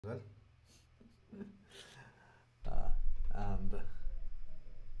well. And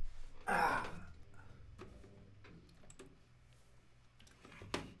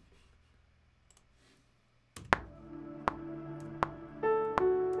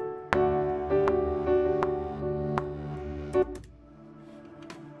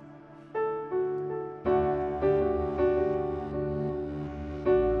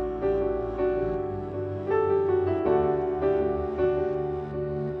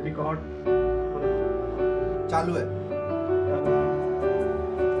record चालू है।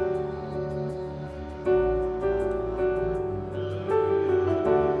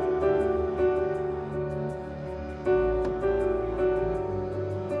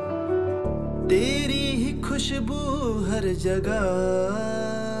 तेरी ही खुशबू हर जगह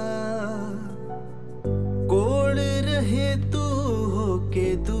कोड़ रहे तू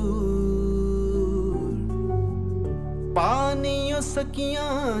होके दूर पानियों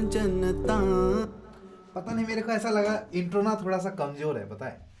सकियां जनता। पता नहीं, मेरे को ऐसा लगा इंट्रो ना थोड़ा सा कमजोर है, पता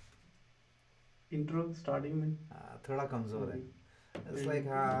है। इंट्रो स्टार्टिंग में थोड़ा कमजोर है। इट्स लाइक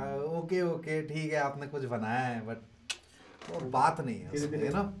हाँ ओके ओके ठीक है, आपने कुछ बनाया है बट वो बात नहीं है उसमें,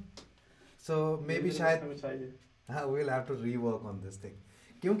 you know. So may be शायद हाँ we will have to rework on this thing,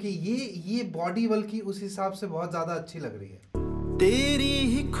 क्योंकि ये बॉडी बल्कि उस हिसाब से बहुत ज़्यादा अच्छी लग रही है। तेरी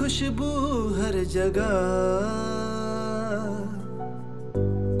ही खुशबू हर जगह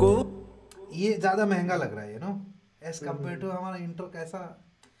को ये ज़्यादा महंगा लग रहा है, you know, as compare to हमारा इंट्रो। कैसा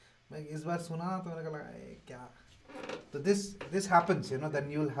मैं इस बार सुना तो मेरे को लगा क्या, तो this happens, you know,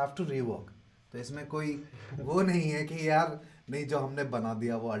 then you will have to rework. तो इसमें कोई वो नहीं है कि यार नहीं जो हमने बना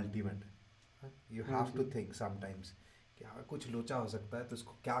दिया वो अल्टीमेट है। You have to think sometimes कि हाँ कुछ लोचा हो सकता है, तो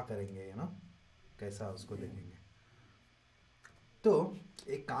इसको क्या करेंगे, यू नो, कैसा उसको देखेंगे। तो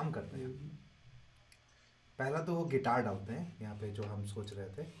एक काम करते हैं, पहला तो वो गिटार डालते हैं यहाँ पे जो हम सोच रहे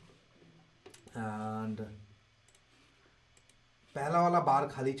थे, एंड पहला वाला बार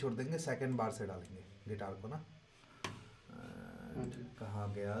खाली छोड़ देंगे, सेकंड बार से डालेंगे गिटार को ना।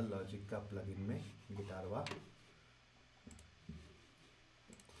 कहाँ गया लॉजिक का प्लगइन में गिटार वा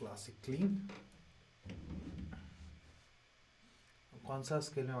क्लासिक क्लीन। कौन सा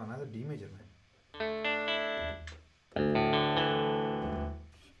स्केल में बना था? डी मेजर में।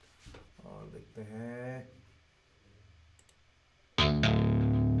 और देखते हैं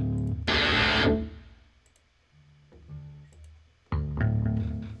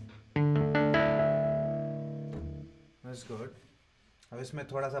That's good. अब इसमें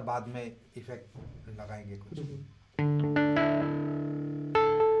थोड़ा सा बाद में इफेक्ट लगाएंगे कुछ।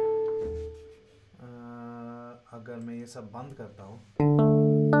 अगर मैं ये सब बंद करता हूँ,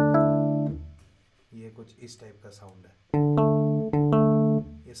 ये कुछ इस टाइप का साउंड है,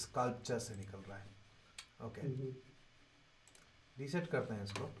 ये स्कल्पचर से निकल रहा है। ओके, रीसेट करते हैं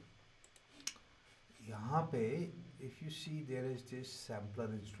इसको। यहाँ पे if you see there is this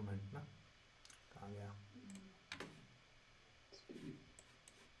sampler instrument ना, कहाँ गया?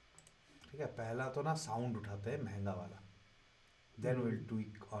 ठीक है, पहला तो ना साउंड उठाते हैं महंगा वाला, then will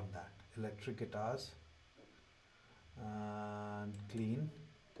tweak on that electric guitars and clean.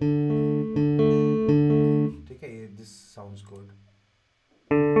 ठीक है, ये this sounds good,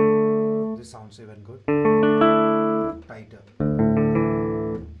 this sounds even good, टाइटर,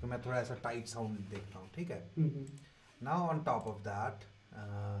 तो मैं थोड़ा ऐसा टाइट साउंड देखता हूँ। ठीक है, now on top of that,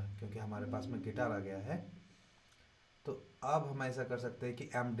 क्योंकि हमारे पास में गिटार आ गया है, तो अब हम ऐसा कर सकते हैं कि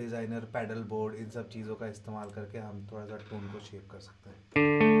एम डिज़ाइनर, पैडल बोर्ड, इन सब चीज़ों का इस्तेमाल करके हम थोड़ा सा टोन को शेप कर सकते हैं।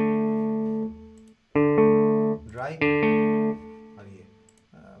 ड्राई, और ये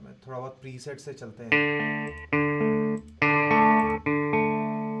मैं थोड़ा बहुत प्रीसेट से चलते हैं।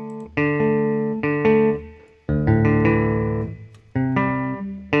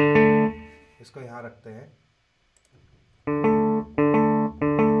 इसको यहाँ रखते हैं।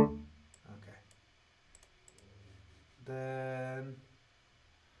 देन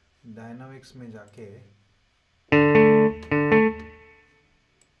डायनामिक्स में जाके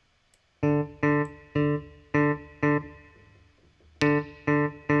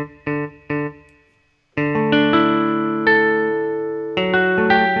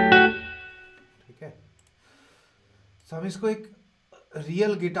ठीक है, तो हम इसको एक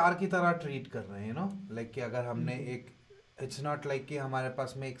रियल गिटार की तरह ट्रीट कर रहे हैं, यू नो, लाइक कि अगर हमने एक, इट्स नॉट लाइक कि हमारे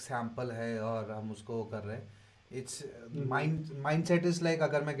पास में एक सैम्पल है और हम उसको कर रहे हैं। इट्स माइंडसेट इज लाइक,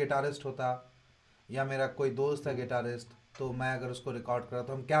 अगर मैं गिटारिस्ट होता या मेरा कोई दोस्त है गिटारिस्ट, तो मैं अगर उसको रिकॉर्ड करा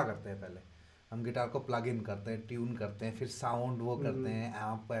तो हम क्या करते हैं, पहले हम गिटार को प्लग इन करते हैं, ट्यून करते हैं, फिर साउंड वो करते हैं,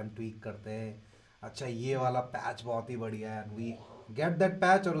 एम्प को एम्प ट्वीक करते हैं, अच्छा ये वाला पैच बहुत ही बढ़िया है, and we get that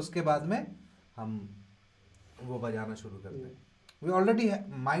patch, और उसके बाद में हम वो बजाना शुरू करते हैं। We already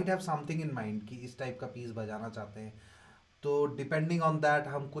might have something in mind कि इस टाइप का पीस बजाना चाहते हैं, तो डिपेंडिंग ऑन दैट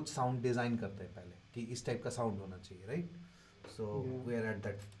हम कुछ साउंड डिज़ाइन करते हैं पहले कि इस टाइप का साउंड होना चाहिए, right? So we are at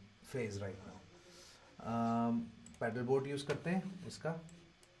that phase right now. Pedal board use करते हैं इसका,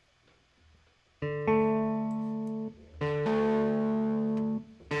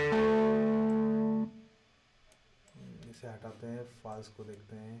 इसे हटाते हैं, फाल्स को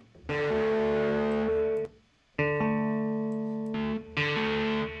देखते हैं।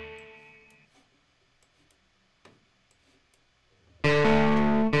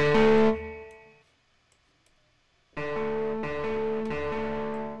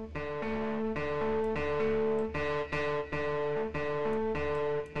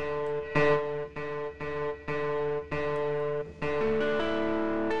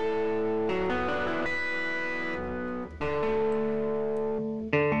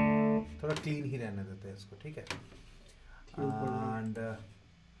 क्लीन ही रहने देते हैं इसको, ठीक है? एंड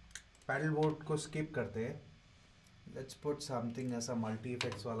पैडल बोर्ड को स्किप करते हैं। लेट्स पुट समथिंग ऐसा मल्टी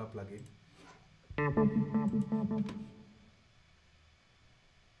इफेक्ट्स वाला plugin.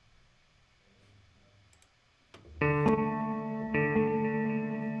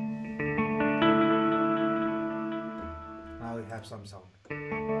 Now we have some sound.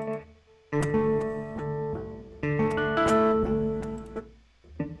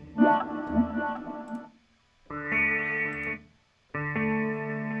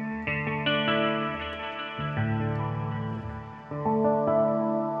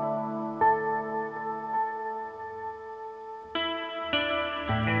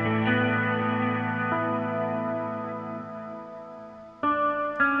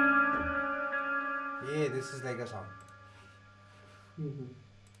 This is like a sound.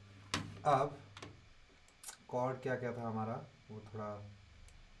 अब कॉर्ड क्या क्या था हमारा, वो थोड़ा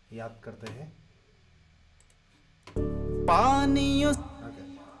याद करते हैं। पानियों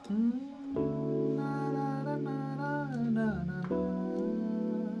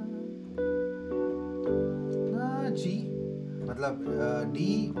जी, मतलब डी,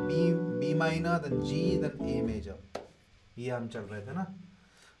 बी माइनर, देन जी, देन ए मेजर, ये हम चल रहे थे ना,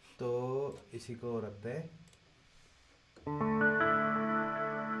 तो इसी को रखते हैं।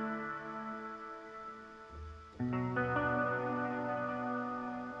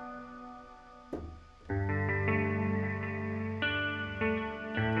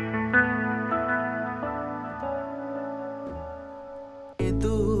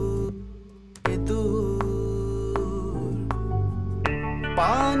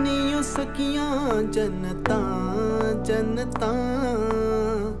 पानियों सखियां जनता जनता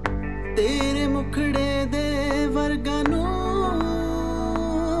तेरे मुखड़े दे वर्गा नू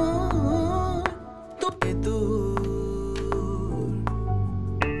तू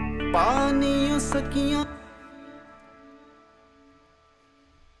पानियों सखियां।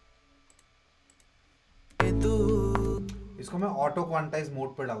 इसको मैं ऑटो क्वांटाइज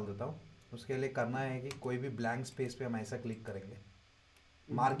मोड पर डाल देता हूँ। उसके लिए करना है कि कोई भी ब्लैंक स्पेस पे हम ऐसा क्लिक करेंगे,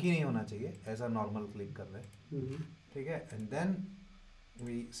 मार्क ही नहीं होना चाहिए, ऐसा नॉर्मल क्लिक कर रहे हैं, ठीक है? And then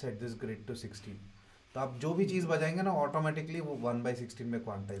we set this grid to 16। तो आप जो भी चीज़ बजाएंगे ना ऑटोमेटिकली वो 1/16 में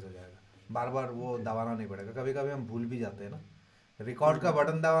क्वांटाइज हो जाएगा, बार बार वो दबाना नहीं पड़ेगा। कभी कभी हम भूल भी जाते हैं ना, रिकॉर्ड का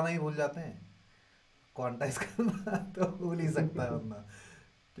बटन दबाना ही भूल जाते हैं, क्वांटाइज करना तो भूल ही सकता है बंदा,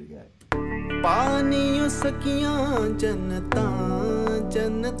 ठीक है? पानियों सखियां जनता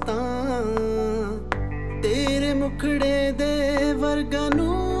जनता तेरे मुखड़े दे वर्गा नू।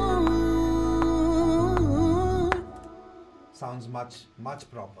 Sounds much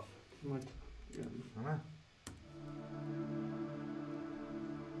proper, है ना?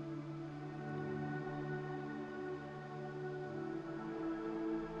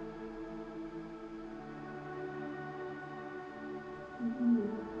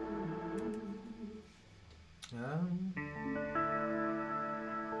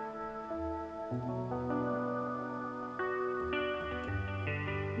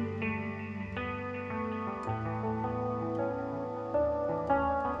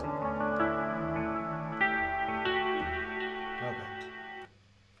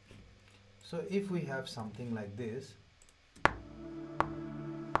 So if we have something like this,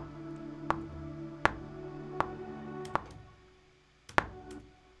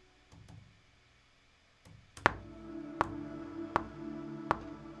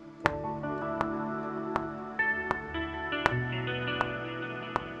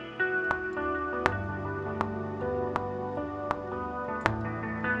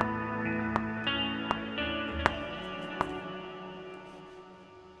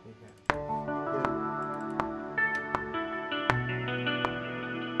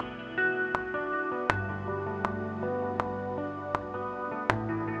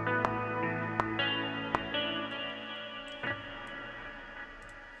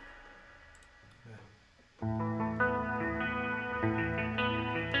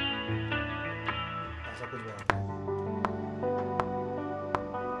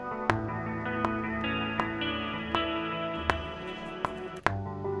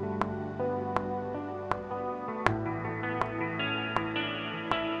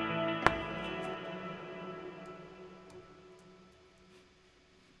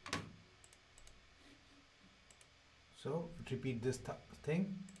 So repeat this thing.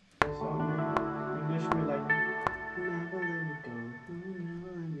 English में लाइन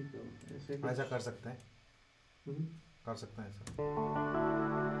ऐसा कर सकते हैं, कर सकते हैं ऐसा।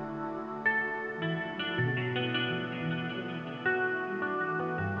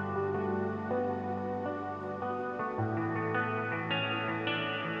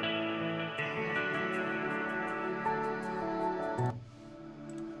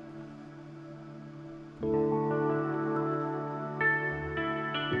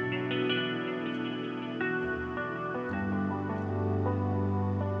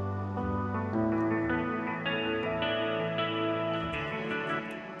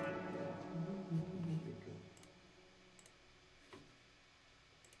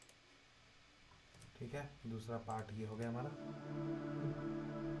 ठीक है, दूसरा पार्ट ये हो गया हमारा।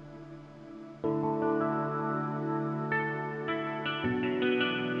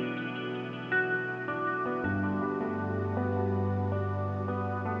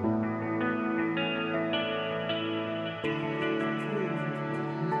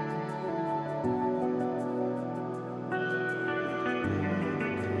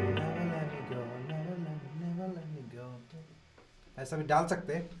 ऐसा भी डाल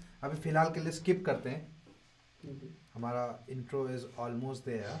सकते हैं, अभी फिलहाल के लिए स्किप करते हैं। हमारा इंट्रो इज ऑलमोस्ट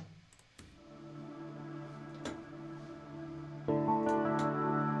देयर।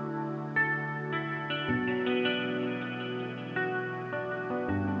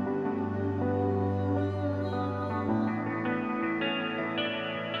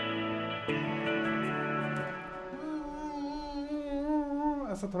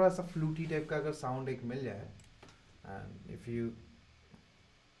 ऐसा थोड़ा सा फ्लूटी टाइप का अगर साउंड एक मिल जाए, एंड इफ यू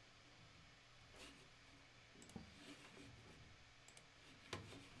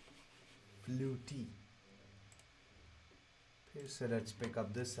फ्लूटी, फिर से let's pick up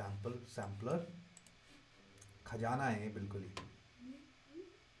this sampler. खजाना है ये बिल्कुल ही।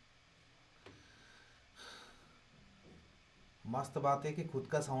 मस्त बात है कि खुद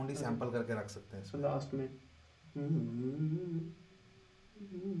का साउंड ही सैंपल करके रख सकते हैं इसमें। लास्ट में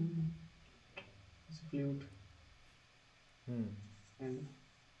फ्लूट एंड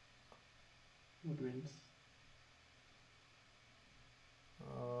वुडविंड्स।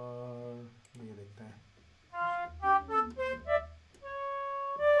 और ये देखते हैं।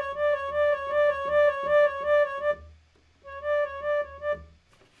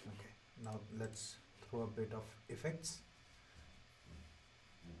 Okay, now let's throw a bit of effects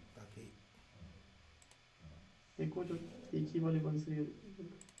ताकि एक वो जो एक ही वाली बंसी है।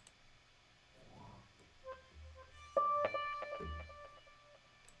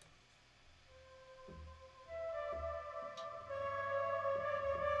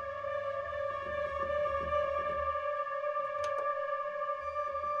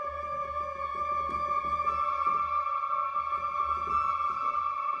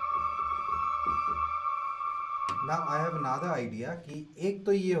 Now I have another idea कि एक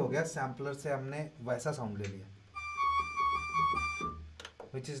तो ये हो गया, सैम्पलर से हमने वैसा साउंड ले लिया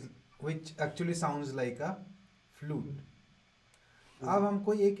which actually sounds like a flute। अब हम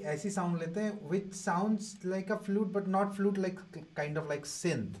कोई एक ऐसी साउंड लेते हैं which sounds like a flute but not flute, like kind of like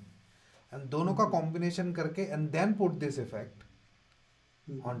synth, and दोनों का combination करके and then put this effect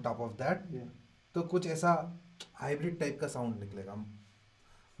on top of that, तो कुछ ऐसा हाइब्रिड टाइप का साउंड निकलेगा,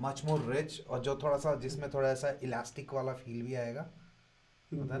 मच मोर रिच, और जो थोड़ा सा जिसमें थोड़ा ऐसा इलास्टिक वाला फील भी आएगा।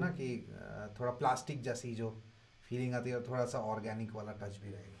 होता है ना कि थोड़ा प्लास्टिक जैसी जो फीलिंग आती है, और थोड़ा सा ऑर्गेनिक वाला टच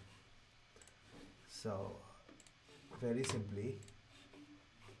भी रहेगा। So very simply,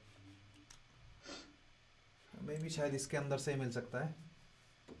 may be शायद इसके अंदर से ही मिल सकता है।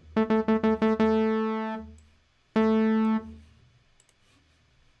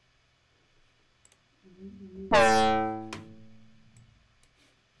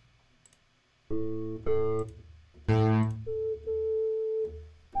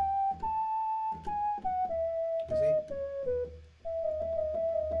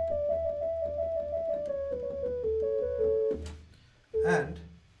 एंड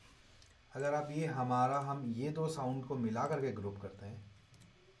अगर आप ये हम ये दो साउंड को मिला करके ग्रुप करते हैं,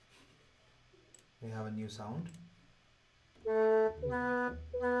 we have a new sound.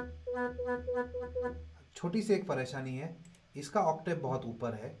 छोटी सी एक परेशानी है, इसका ऑक्टेव बहुत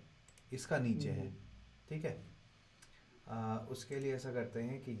ऊपर है, इसका नीचे है, ठीक है। उसके लिए ऐसा करते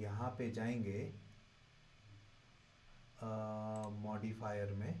हैं कि यहाँ पे जाएंगे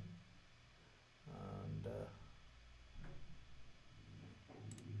मॉडिफायर में, एंड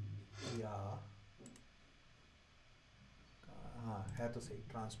या हाँ है तो सही,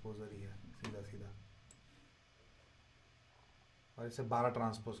 ट्रांसपोजर ही है सीधा सीधा, और इसे 12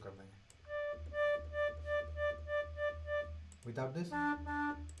 ट्रांसपोज कर देंगे। विदाउट दिस,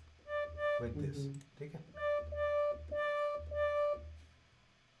 विद दिस, ठीक है।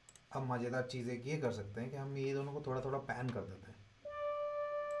 अब मज़ेदार चीज़ एक ये कर सकते हैं कि हम ये दोनों को थोड़ा थोड़ा पैन कर देते हैं।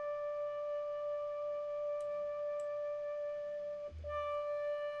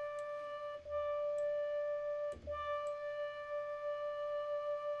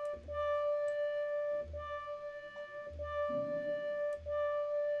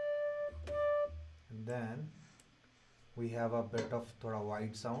 Then we have a bit of थोड़ा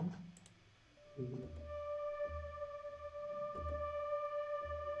wide sound,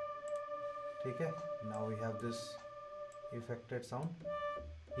 ठीक है। Now we have this affected sound,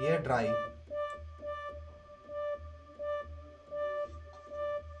 ये dry,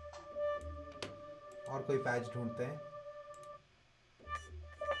 और कोई पैच ढूंढते हैं।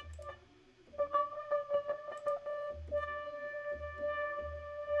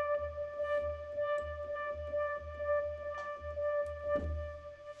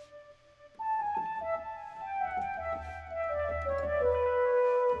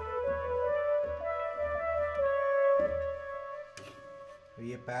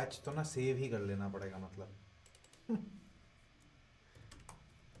 ये पैच तो ना सेव ही कर लेना पड़ेगा, मतलब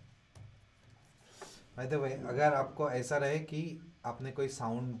बाय द वे, अगर आपको ऐसा रहे कि आपने कोई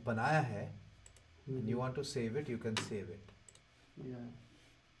साउंड बनाया है and you want to save it, you can save it.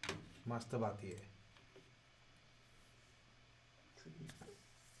 मस्त बात ये है।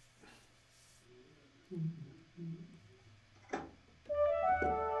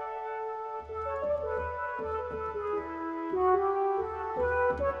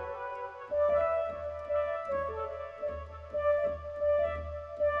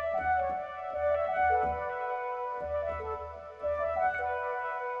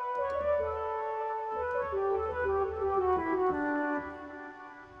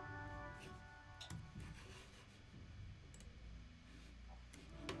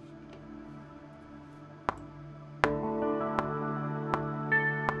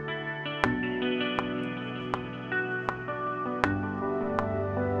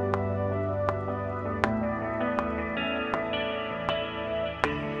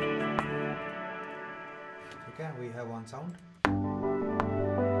 We have one sound,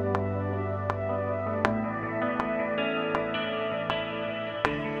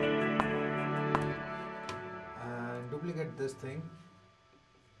 and duplicate this thing,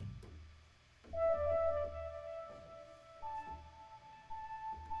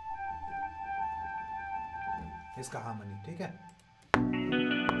 इसका हार्मनी, ठीक है।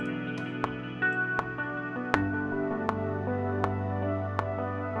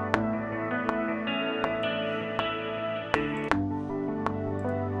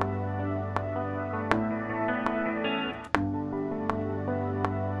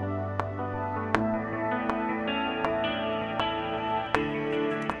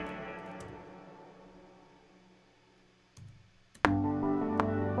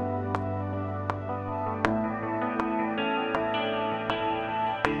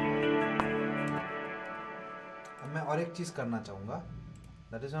 और एक चीज करना चाहूंगा,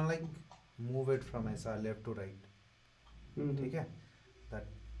 that is not like move it from ऐसा लेफ्ट टू राइट, ठीक है, दैट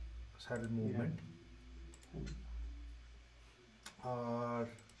सडल मूवमेंट,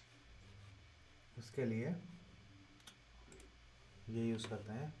 और उसके लिए ये यूज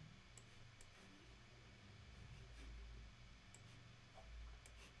करते हैं।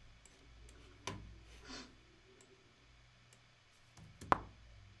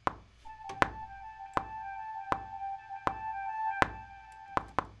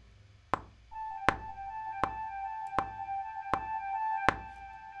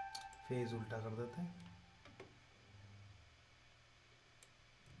 फेज उल्टा कर देते हैं।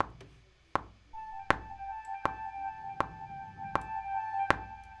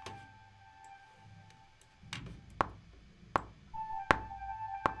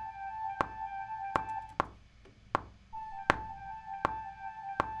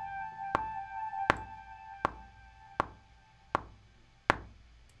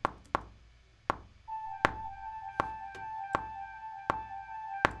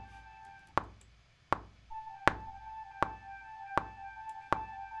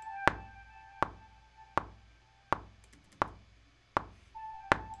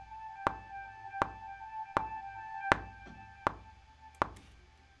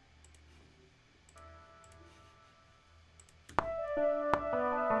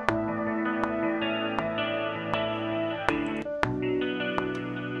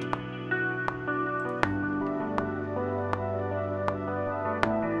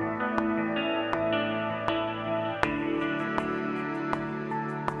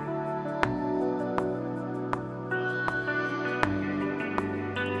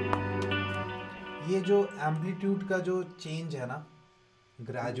 ये जो एम्पलीट्यूड का जो चेंज है ना,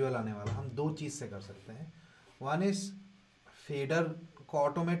 ग्रेजुअल आने वाला, हम दो चीज़ से कर सकते हैं। वन इज फेडर को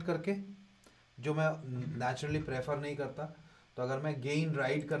ऑटोमेट करके, जो मैं नेचुरली प्रेफर नहीं करता। तो अगर मैं गेन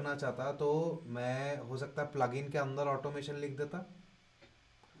राइड करना चाहता तो मैं हो सकता है प्लगइन के अंदर ऑटोमेशन लिख देता,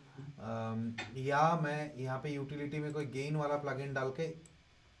 या मैं यहाँ पे यूटिलिटी में कोई गेन वाला प्लगइन डाल के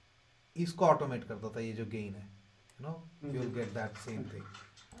इसको ऑटोमेट करता था, ये जो गेन है, you know, you will get that same thing.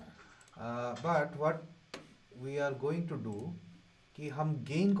 But what we are going to do कि हम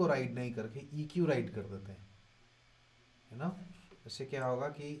गेन को राइड नहीं करके EQ राइड कर देते हैं, यू नो। इससे क्या होगा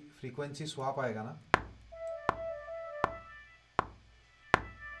कि फ्रीक्वेंसी स्वैप आएगा ना,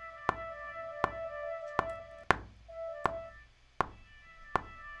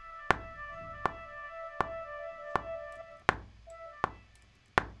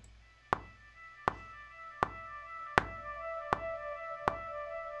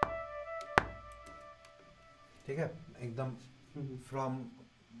 ठीक है, एकदम from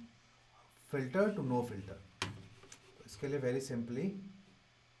filter to know filter. तो इसके लिए वेरी सिंपली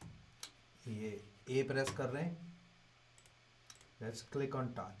ये A प्रेस कर रहे हैं, let's click on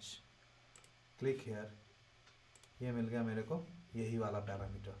touch, click here, ये मिल गया मेरे को यही वाला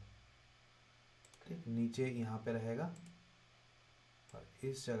पैरामीटर। ठीक, नीचे यहाँ पे रहेगा और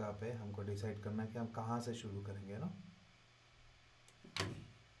इस जगह पे हमको डिसाइड करना है कि हम कहाँ से शुरू करेंगे ना।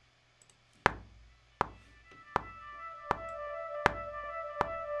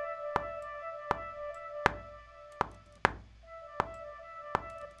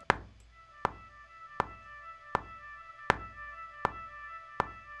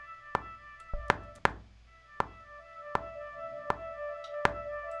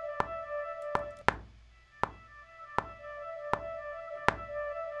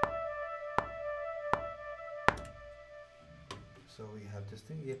 So we have this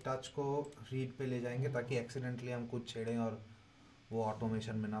thing. ये टच को रीड पे ले जाएंगे ताकि एक्सीडेंटली हम कुछ छेड़ें और वो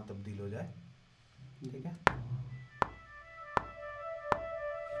ऑटोमेशन में ना तब्दील हो जाए। ठीक है,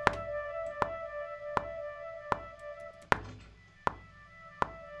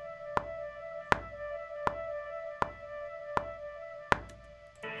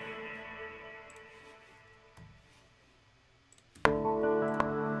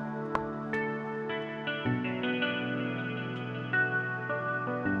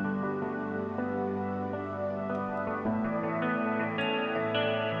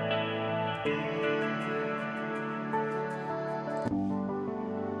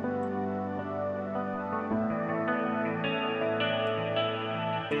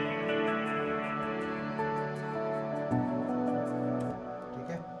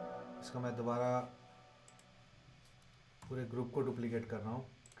 मैं दोबारा पूरे ग्रुप को डुप्लीकेट कर रहा हूँ,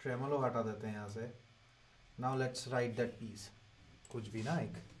 ट्रेमोलो हटा देते हैं यहाँ से। Now let's write that piece, कुछ भी ना,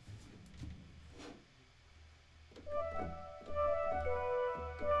 एक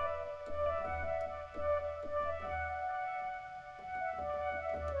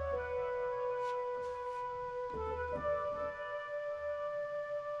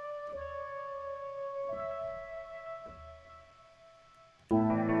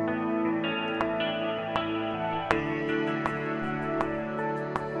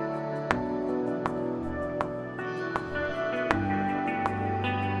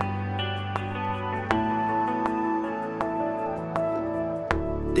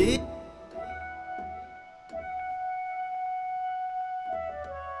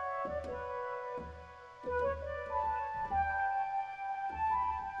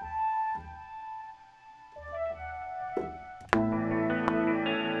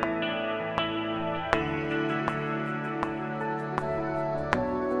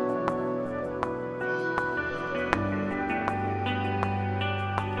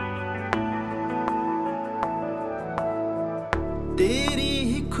तेरी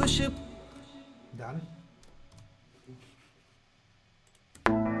ही खुशबू डन।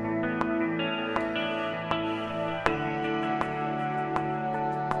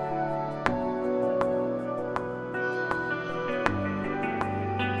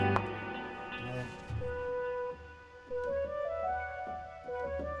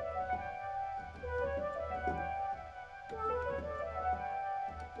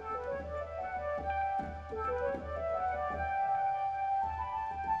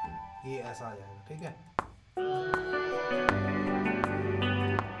 ये ऐसा आ जाएगा, ठीक है।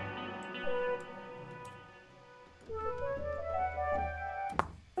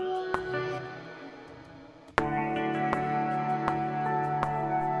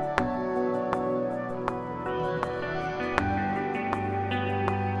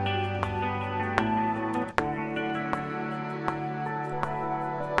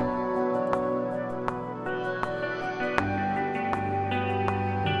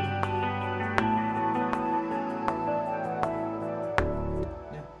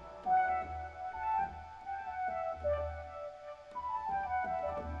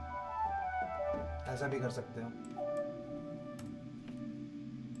 ऐसा भी कर सकते हो।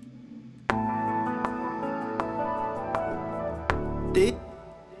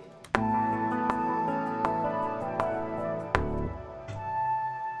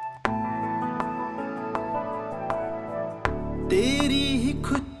 तेरी ही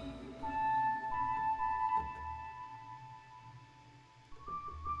खुद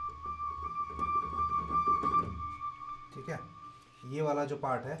ठीक है, ये वाला जो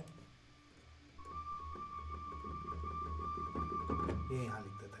पार्ट है ये यहाँ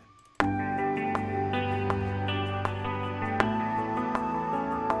लिख देते हैं।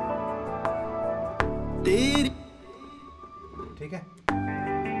 तेरी ठीक है,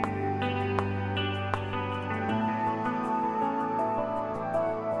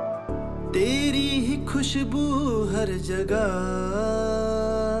 तेरी ही खुशबू हर जगह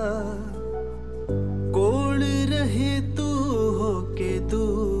कोल रहे तू होके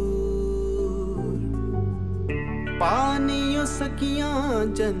दूर पानियों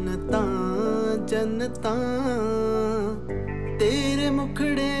सकियां जनता जनता तेरे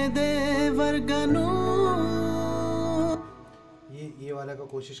मुखड़े दे वर्गनू। ये वाले को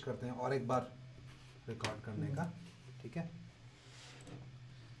कोशिश करते हैं और एक बार रिकॉर्ड करने का। ठीक है,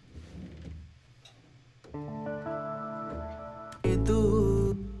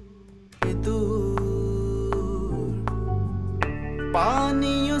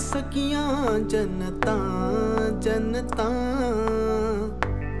 पानियों सकियां जनता जनता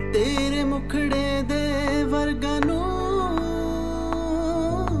तेरे मुखड़े दे वर्गनू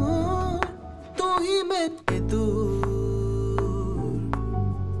तू ही मैं दूर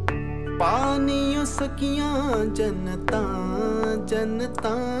पानियों सकियां जनता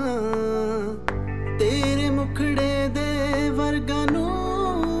जनता तेरे मुखड़े दे वर्गनू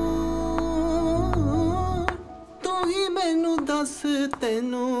तू ही मैनू दस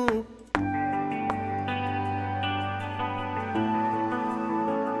तेनू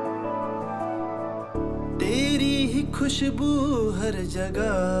तेरी ही खुशबू हर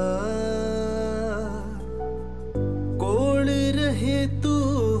जगह कोल रहे तू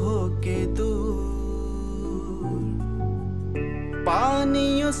होके दूर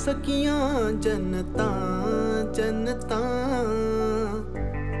पानियों सकियां जनता जनता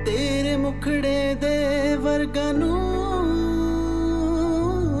तेरे मुखड़े दे वर्गनू।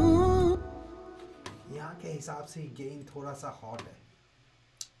 यहाँ के हिसाब से गेन थोड़ा सा हॉट है।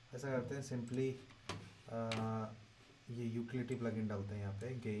 ऐसा करते हैं सिंपली ये यूटिलिटी प्लगइन डालते हैं यहाँ पे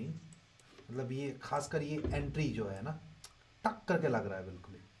गेन, मतलब ये खासकर ये एंट्री जो है ना टक करके लग रहा है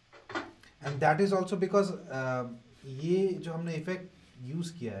बिल्कुल ही। And that is also because ये जो हमने इफेक्ट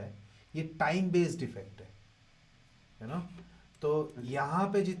यूज़ किया है ये टाइम बेस्ड इफेक्ट है ना। तो यहाँ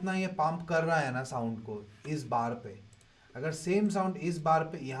पे जितना ये पंप कर रहा है ना साउंड को इस बार पे, अगर सेम साउंड इस बार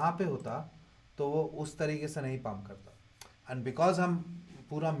पे यहाँ पे होता तो वो उस तरीके से नहीं पंप करता। एंड बिकॉज हम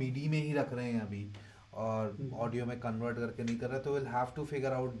पूरा मिडी में ही रख रहे हैं अभी और ऑडियो में कन्वर्ट करके नहीं कर रहे, तो will have to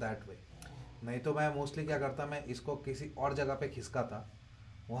figure out that way. नहीं तो मैं मोस्टली क्या करता, मैं इसको किसी और जगह पे खिसका था,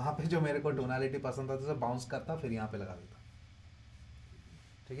 वहाँ पे जो मेरे को टोनालिटी पसंद आता था बाउंस करता फिर यहाँ पे लगा देता।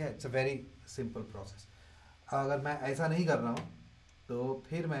 ठीक है, it's a very simple process. अगर मैं ऐसा नहीं कर रहा हूँ तो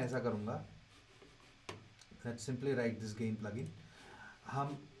फिर मैं ऐसा करूँगा, let's simply write this gain plugin.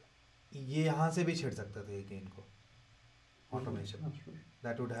 हम ये यहाँ से भी छेड़ सकते थे ये गेन को automation,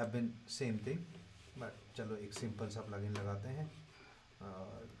 that would have been same thing, but चलो एक सिंपल सा प्लगइन लगाते हैं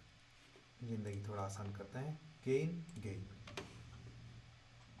और ज़िंदगी थोड़ा आसान करते हैं। Gain gain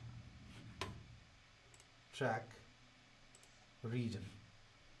track reason,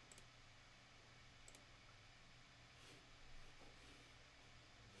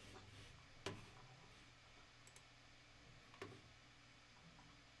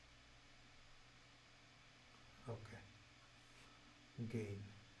 okay gain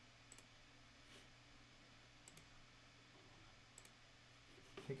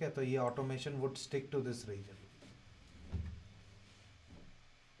ठीक है। तो ये automation would stick to this reason.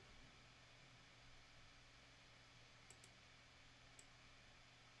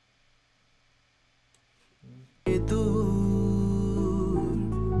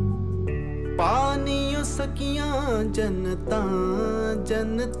 पानियों सकियां जनता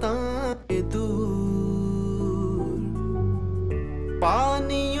जनता दूर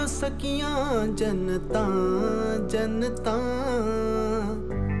पानियों सकियां जनता जनता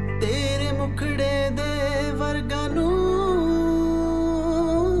तेरे मुखड़े दे वर्गनू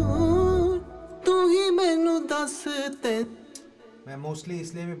तू ही मैनू दस ते। मैं मोस्टली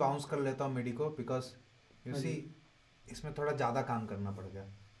इसलिए भी बाउंस कर लेता हूँ मिडी को, बिकॉज यू सी इसमें थोड़ा ज़्यादा काम करना पड़ गया।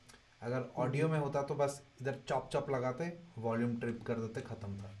 अगर ऑडियो में होता तो बस इधर चॉप चॉप लगाते, वॉल्यूम ट्रिप कर देते,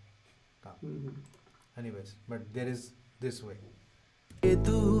 ख़त्म था काम। Anyways, but there is this way.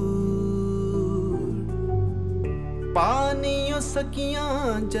 पानियों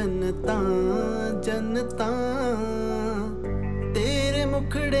सकियां जनता जनता तेरे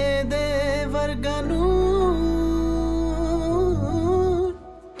मुखड़े दे वर्गा नूर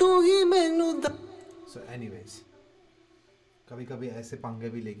तू ही मैनू So anyways, कभी कभी ऐसे पंगे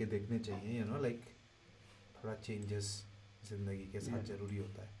भी लेके देखने चाहिए, you know, like थोड़ा चेंजेस जिंदगी के साथ जरूरी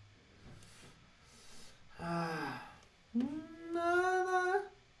होता है।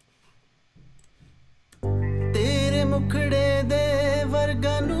 तेरे मुखड़े दे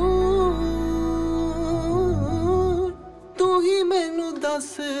वर्गा नूर तू ही मैनू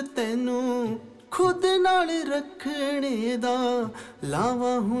दस तैनू खुद नाल रखने दा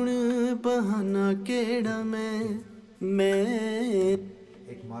लावा हुण बहाना केड़ा मैं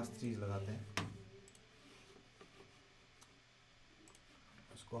एक मस्त चीज लगाते हैं,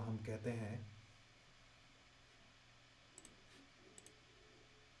 उसको हम कहते हैं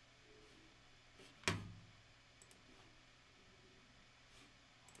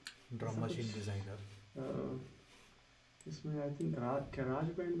ड्रम मशीन डिजाइनर। इसमें आई थिंक गैराज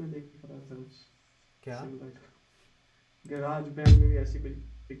बैंड में देख रहा था कुछ क्या गैराज बैंड में भी ऐसी कुछ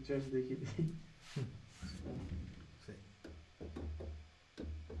पिक्चर्स देखी थी।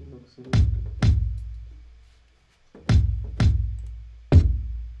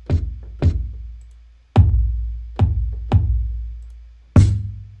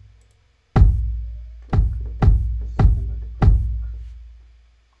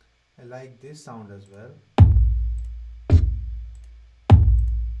 I like this sound as well.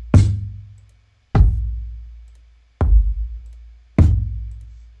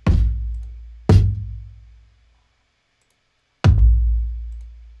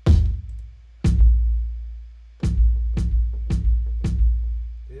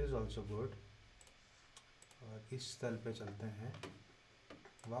 This is also good. और इस तल पे चलते हैं,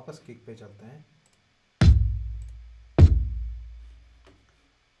 वापस किक पे चलते हैं,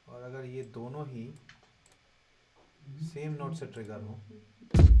 और अगर ये दोनों ही सेम नोट से ट्रिगर हो,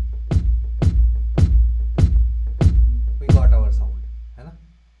 we got our sound, है ना?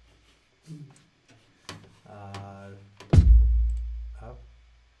 और अब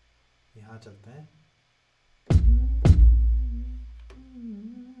यहाँ चलते हैं,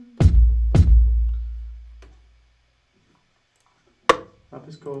 आप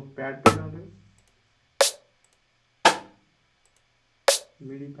इसको पैड पे डाल रहे हो,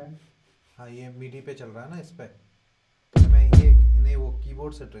 मिडी पैड। हाँ ये मिडी पे चल रहा है ना, इस पे तो मैं ये इन्हें वो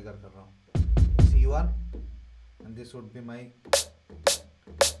कीबोर्ड से ट्रिगर कर रहा हूँ, C1 and this would be my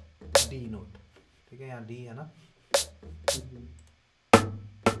D note, ठीक है, यहाँ D है ना।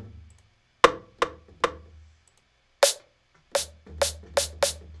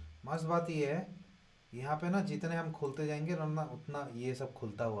 मस्त बात ये है, यहाँ पे ना जितने हम खोलते जाएंगे ना उतना ये सब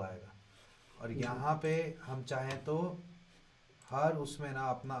खुलता हुआ आएगा, और यहाँ पे हम चाहें तो हर उसमें ना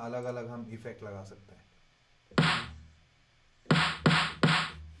अपना अलग अलग हम इफेक्ट लगा सकते हैं।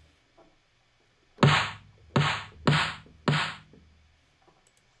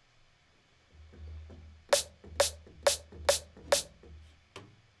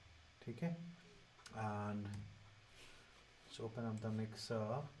 ठीक है, and open up the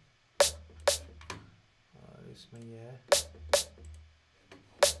mixer, और इसमें ये है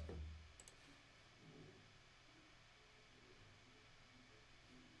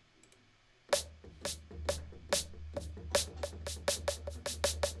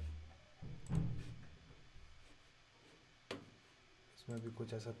इसमें भी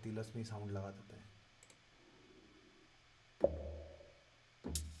कुछ ऐसा तिलस्मी साउंड लगा देते हैं।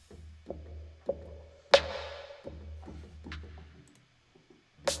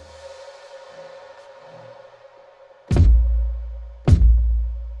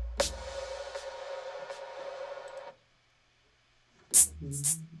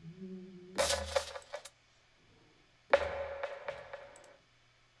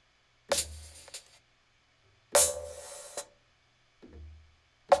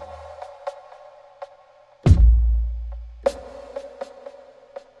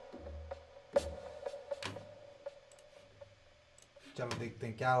 चलो देखते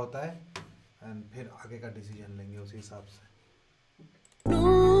हैं क्या होता है, एंड फिर आगे का डिसीजन लेंगे उसी हिसाब से।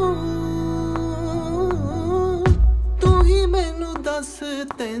 तू ही मैनू दस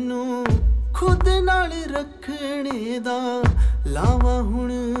तैनू खुद नाल रखने दा लावा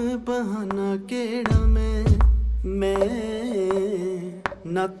हुण बहाना केड़ा मैं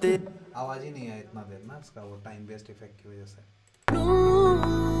नाते आवाज ही नहीं आया इतना देर ना, इसका वो टाइम वेस्ट इफेक्ट की वजह से।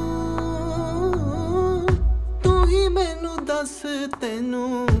 तू ही मैनू दस तैनू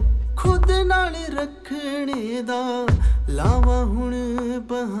खुद नाल रखने दा लावा हुण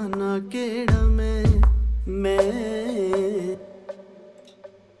बहाना केड़ा मैं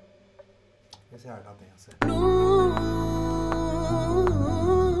इसे हटाते हैं यहाँ से।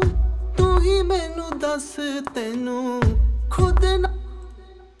 तू ही मैनू दस तेनू खुद ना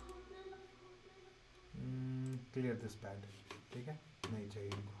क्लियर दिस पैड, ठीक है, नहीं चाहिए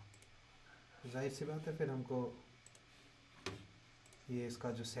इनको। जाहिर सी बात है फिर हमको ये इसका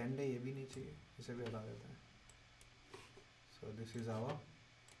जो सेंड है ये भी नहीं चाहिए, इसे भी हटा देते हैं। So this is our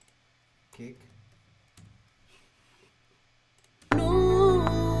cake.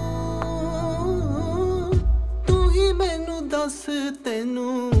 तू ही मैनू दस तेनू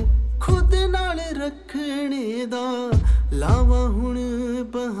खुद नाल रखने दा लावा हुण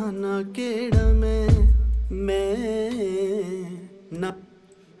बहाना केड़ा मैं ना।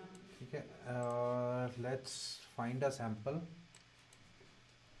 ठीक है, लेट्स फाइंड अ सैंपल।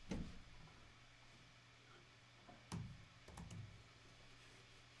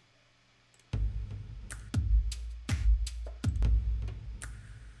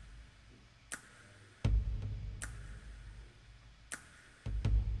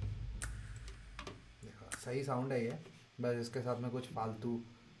 सही साउंड है ये, बस इसके साथ में कुछ फालतू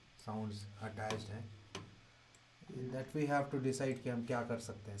साउंड्स अटैच्ड हैं, that we have to decide कि हम क्या कर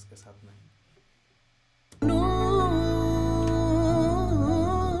सकते हैं इसके साथ में।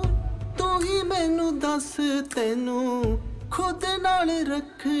 तू ही मैनू दस तेनू खुद नाल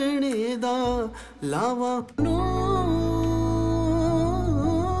रखने दा लावा।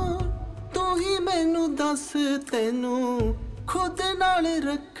 तू ही मैनू दस तेनू खुद नाल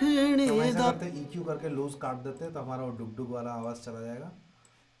रखने दा। EQ करके लूज काट देते हैं तो हमारा वो डुग डुग वाला आवाज चला जाएगा,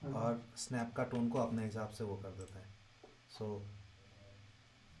 और स्नैप का टोन को अपने हिसाब से वो कर देते हैं। सो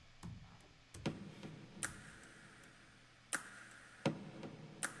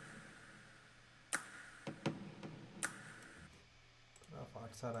थोड़ा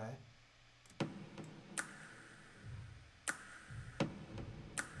फाट सा रहा है,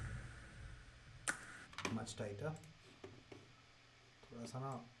 मच टाइटर, थोड़ा सा ना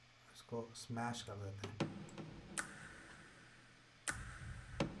इसको स्मैश कर देते हैं।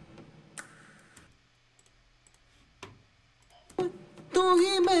 तू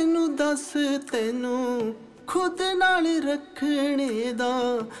ही मैनू दस तेनू खुद नाल रखने दा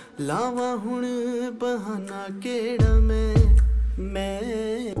लावा हुण बहाना केड़ा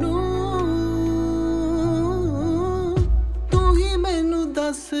मैं तू ही मैनू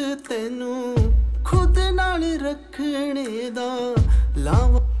दस तेनू खुद नाल रखने दा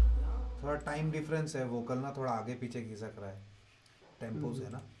लावा। थोड़ा टाइम डिफरेंस है, वोकल ना थोड़ा आगे पीछे खिसक रहा है, टेम्पोज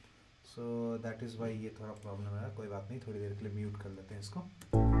है ना, सो दैट इज़ वाई ये थोड़ा प्रॉब्लम है। कोई बात नहीं, थोड़ी देर के लिए म्यूट कर लेते हैं इसको।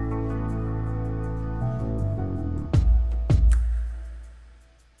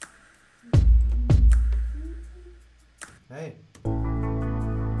 Hey.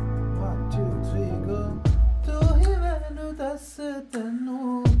 1 2 3 go. तू ही मैनू दस तेनू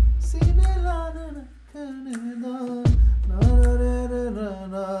सीने लान रखने दा ना रे रे ना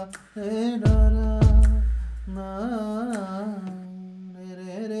ना हे ना ना ना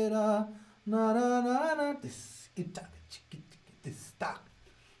रे रे रा ना रा ना ना दिस किटा दिस ता।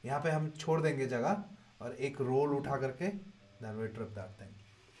 यहाँ पे हम छोड़ देंगे जगह और एक रोल उठा करके then we trip that thing.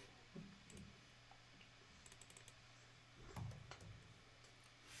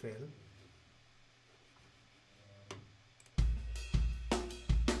 Fail.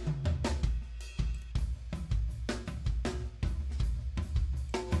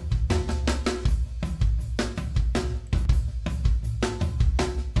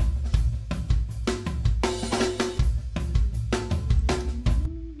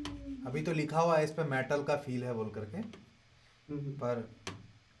 अभी तो लिखा हुआ है इस पे मेटल का फील है बोल करके, पर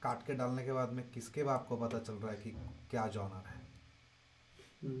काट के डालने के बाद में किसके बाप को पता चल रहा है कि क्या जॉनर है।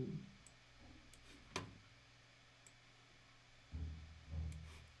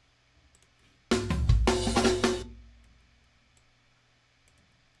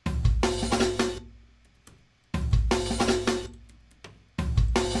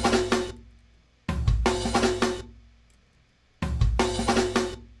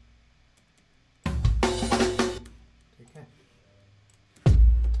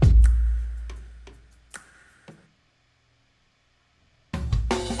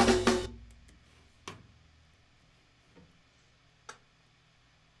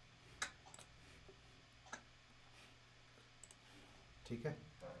 ठीक है,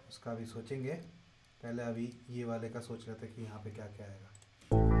 उसका भी सोचेंगे, पहले अभी ये वाले का सोच रहे थे कि यहाँ पे क्या क्या आएगा।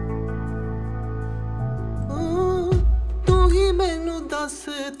 तू ही मैनू दस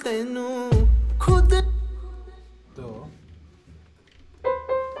तेनू खुद। तो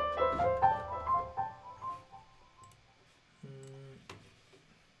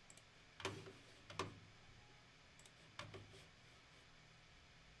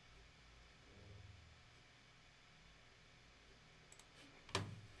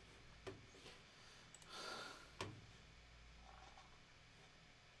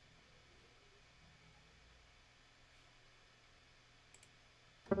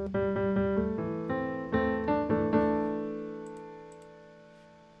थोड़ा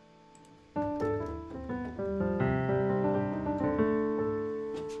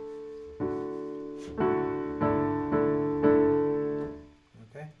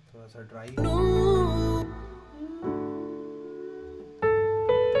सा ड्राई।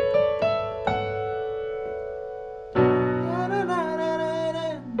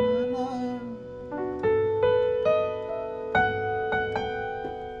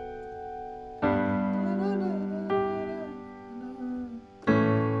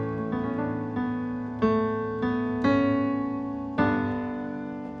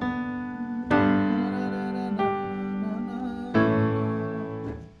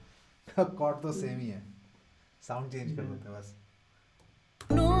 कॉर्ड तो सेम ही है, साउंड चेंज कर देते हैं बस।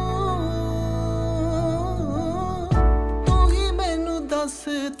 तू ही मैनू दस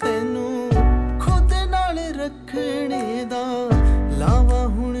तेनू खुद नाल रखने दा लावा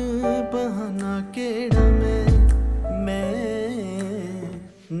हुण बहाना केड़ा मैं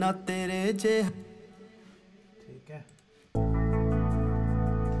ना तेरे जे। ठीक है,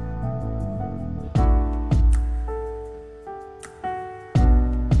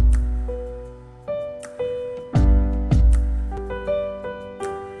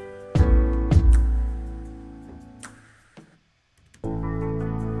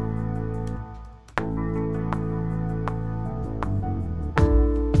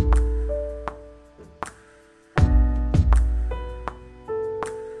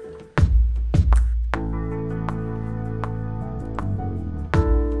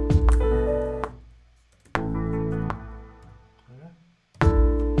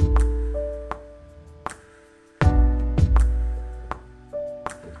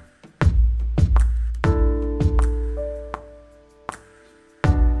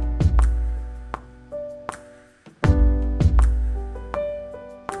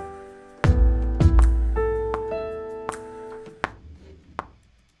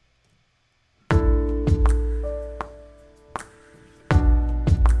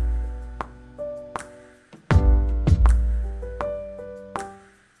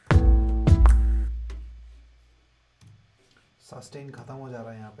 सस्टेन ख़त्म हो जा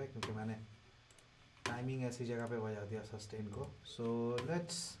रहा है यहाँ पे क्योंकि मैंने टाइमिंग ऐसी जगह पे बजा दिया सस्टेन को। So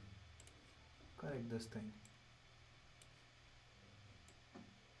let's correct this thing.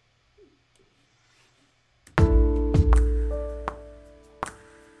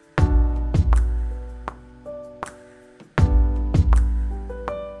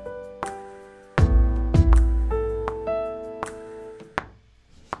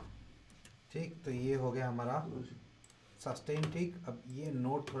 ठीक, तो ये हो गया हमारा सस्टेन। ठीक, अब ये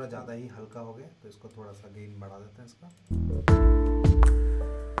नोट थोड़ा ज़्यादा ही हल्का हो गया तो इसको थोड़ा सा गेन बढ़ा देते हैं इसका।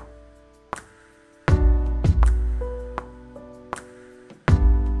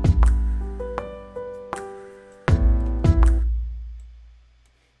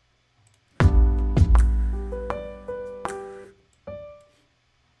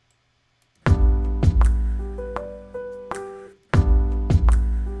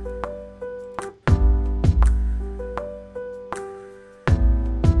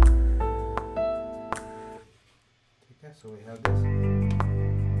 So we have this.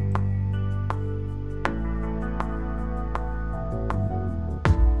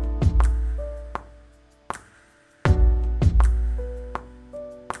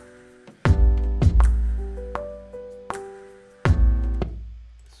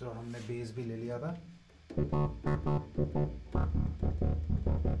 So हमने बेस भी ले लिया था।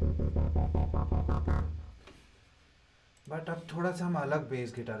 बट अब थोड़ा सा हम अलग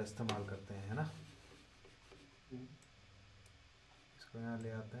बेस गिटार इस्तेमाल करते हैं, है ना। इसको यहाँ ले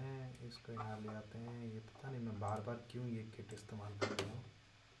आते हैं, इसको यहाँ ले आते हैं। ये पता नहीं मैं बार बार क्यों ये किट इस्तेमाल कर रहा हूँ।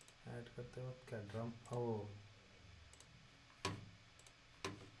 ऐड करते वक्त क्या ड्रम, ओ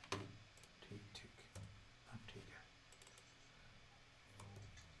ठीक ठीक, अब ठीक है।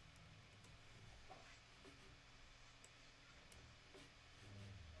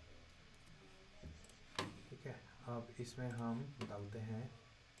 ठीक है, अब इसमें हम डालते हैं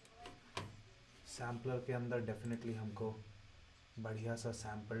सैम्पलर के अंदर। डेफिनेटली हमको बढ़िया सा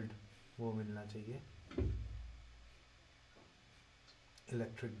सैम्पल्ड वो मिलना चाहिए,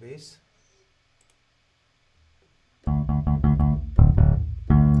 इलेक्ट्रिक बेस।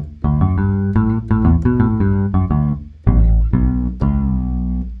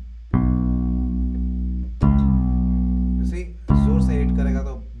 जैसे जोर से हिट करेगा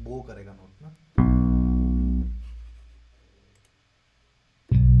तो बो करेगा नोट ना।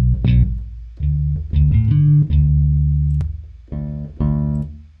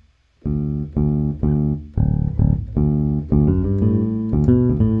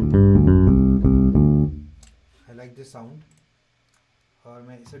 और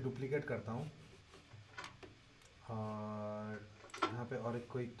मैं इसे डुप्लीकेट करता हूँ और यहाँ पे और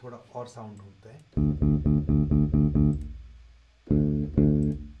कोई थोड़ा और साउंड ढूंढते हैं।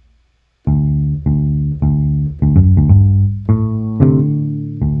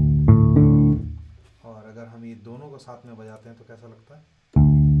 और अगर हम ये दोनों को साथ में बजाते हैं तो कैसा लगता है?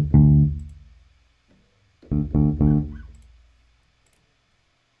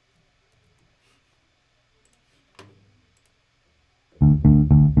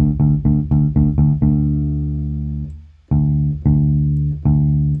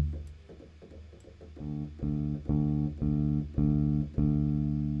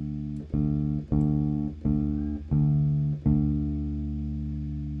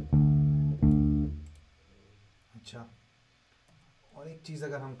 अच्छा, और एक चीज़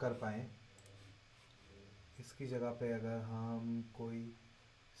अगर हम कर पाएँ, इसकी जगह पे अगर हम कोई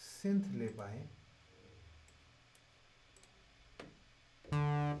सिंथ ले पाएँ,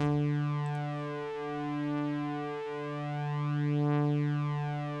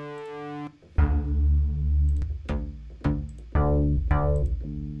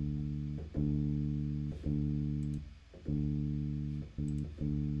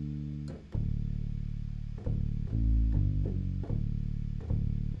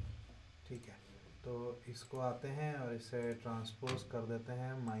 ठीक है, तो इसको आते हैं और इसे ट्रांसपोज कर देते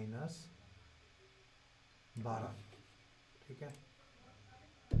हैं -12, ठीक है।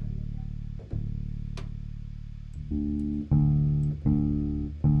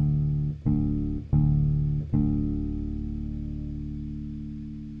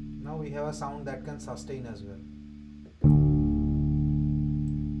 Now we have a sound that can sustain as well.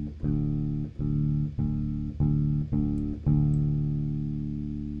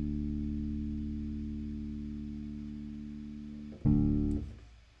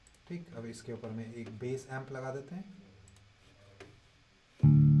 ठीक, अब इसके ऊपर में एक बेस एम्प लगा देते हैं।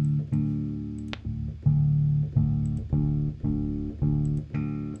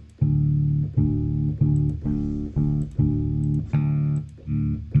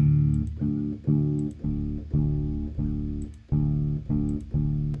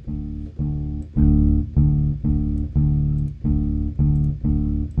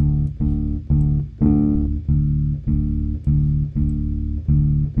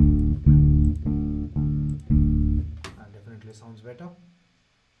 Sounds better.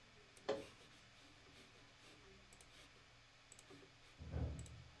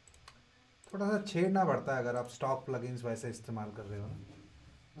 थोड़ा सा छेड़ना पड़ता है अगर आप स्टॉक प्लगइन्स वैसे इस्तेमाल कर रहे हो ना,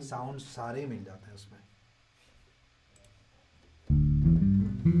 साउंड सारे मिल जाते हैं उसमें।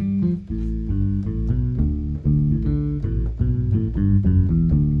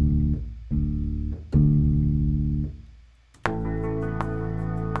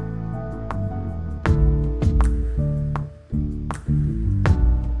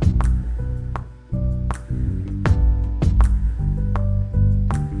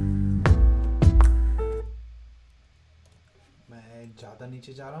 ज़्यादा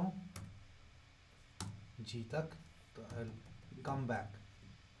नीचे जा रहा हूँ जी तक, तो आई विल कम बैक।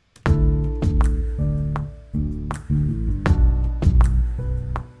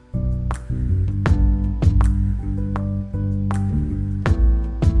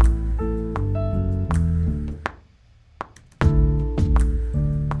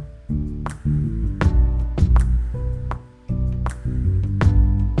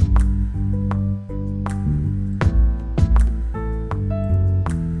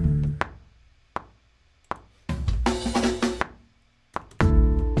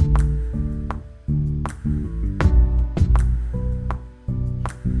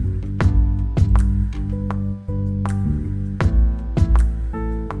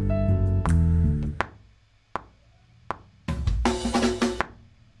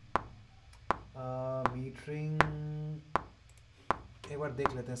 एक बार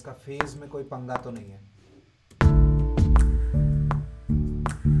देख लेते हैं इसका फेज में कोई पंगा तो नहीं है।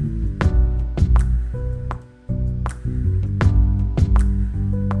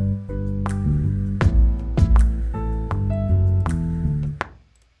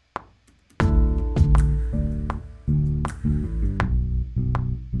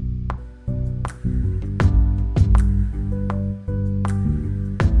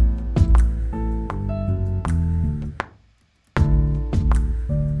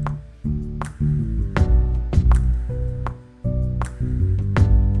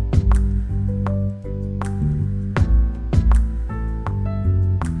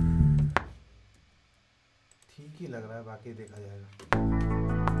 लग रहा है, बाकी देखा जाएगा।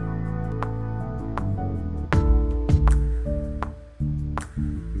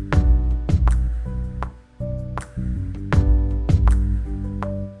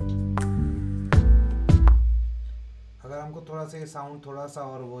 से साउंड थोड़ा सा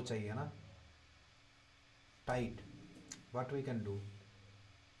और वो चाहिए ना, tight, what we can do,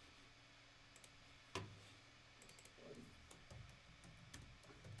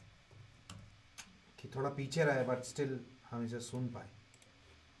 कि थोड़ा पीछे रहे बट स्टिल हम इसे सुन पाए.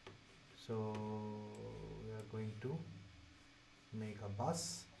 So we are going to make a बस,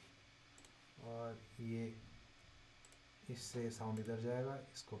 और ये इससे साउंड इधर जाएगा,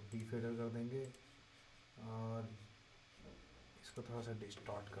 इसको पी फेडर कर देंगे और इसको थोड़ा सा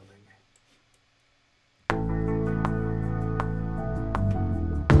डिस्टॉर्ट कर देंगे.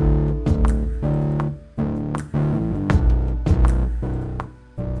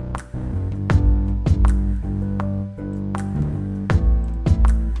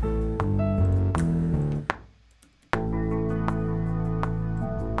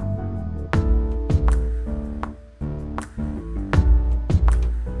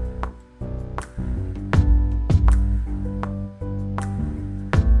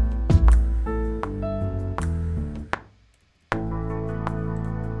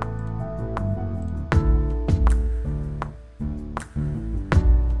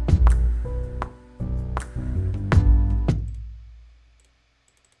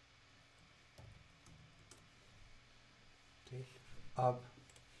 अब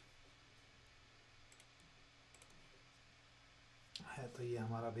है तो ये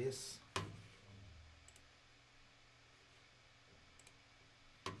हमारा बेस.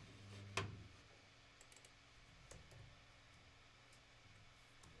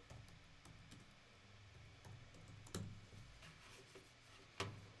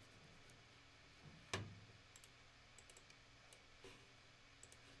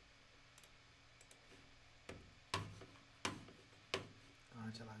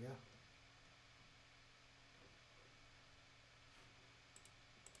 कहाँ चला गया?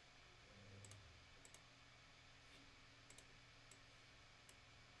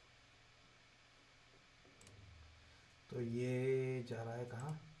 तो ये जा रहा है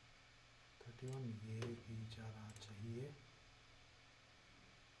कहाँ? 31. ये भी जा रहा चाहिए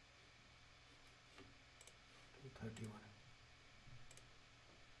 231.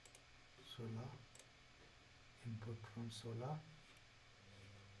 16 इनपुट फ्रॉम 16.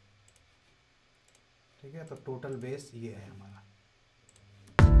 ठीक है, तो टोटल बेस ये है हमारा.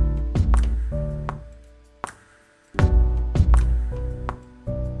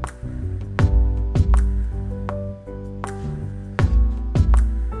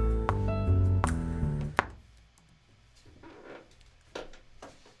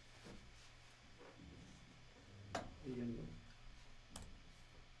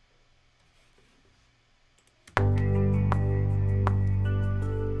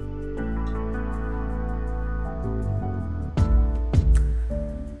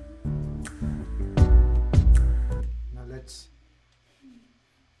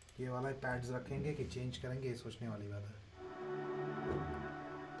 ये वाला पैड्स रखेंगे कि चेंज करेंगे, ये सोचने वाली बात है.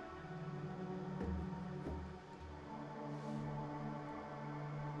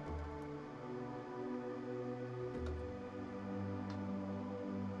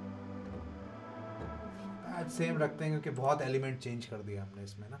 पैड सेम रखते हैं क्योंकि बहुत एलिमेंट चेंज कर दिया हमने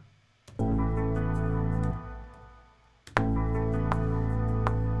इसमें ना.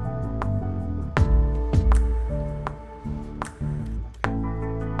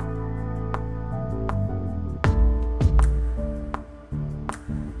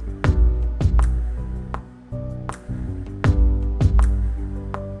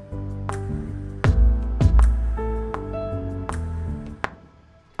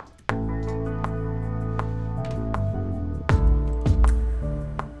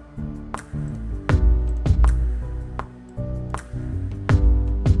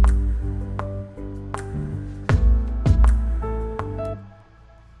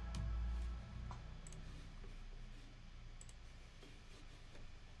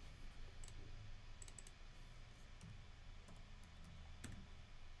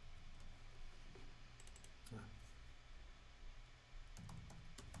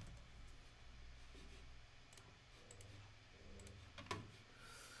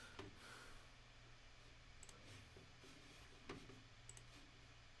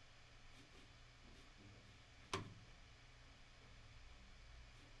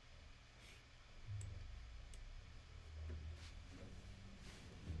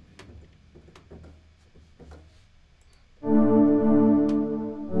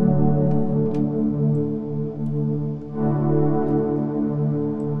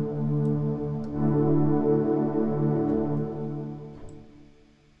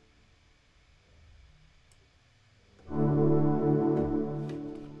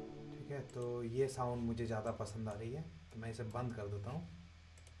 साउंड मुझे ज़्यादा पसंद आ रही है, तो मैं इसे बंद कर देता हूँ।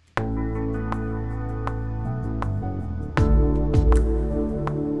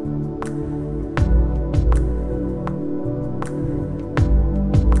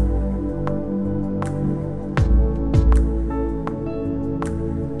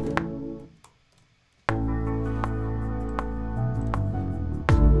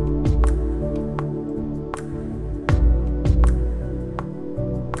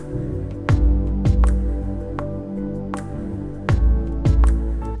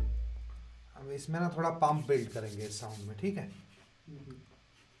 इसमें ना थोड़ा पंप बिल्ड करेंगे इस साउंड में, ठीक है।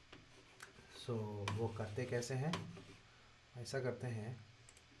 सो वो करते कैसे हैं, ऐसा करते हैं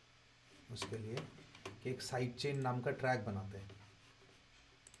उसके लिए कि एक साइड चेन नाम का ट्रैक बनाते हैं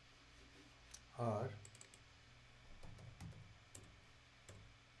और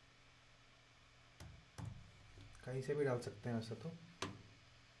कहीं से भी डाल सकते हैं वैसे तो।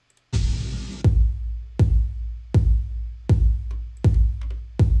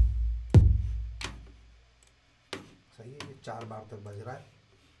 सही है, ये 4 बार तक बज रहा है।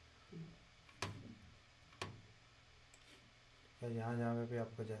 या यहाँ जहाँ पे भी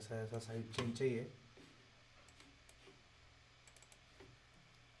आपको जैसा ऐसा साइड चेन चाहिए,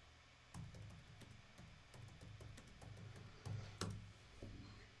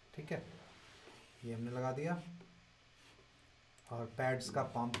 ठीक है, ये हमने लगा दिया। और पैड्स का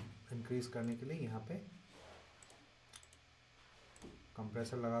पंप इंक्रीज करने के लिए यहाँ पे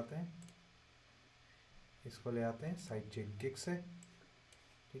कंप्रेसर लगाते हैं, इसको ले आते हैं साइड चेन किक से,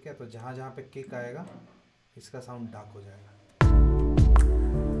 ठीक है। तो जहाँ जहाँ पे किक आएगा इसका साउंड डार्क हो जाएगा।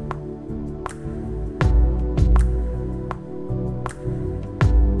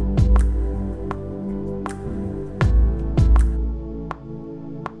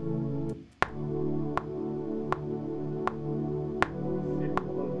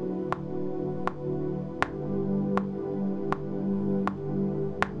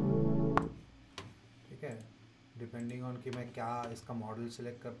 डिपेंडिंग ऑन कि मैं क्या इसका मॉडल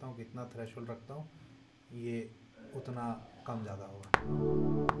सिलेक्ट करता हूँ, कितना थ्रेशोल्ड रखता हूँ, ये उतना कम ज़्यादा होगा।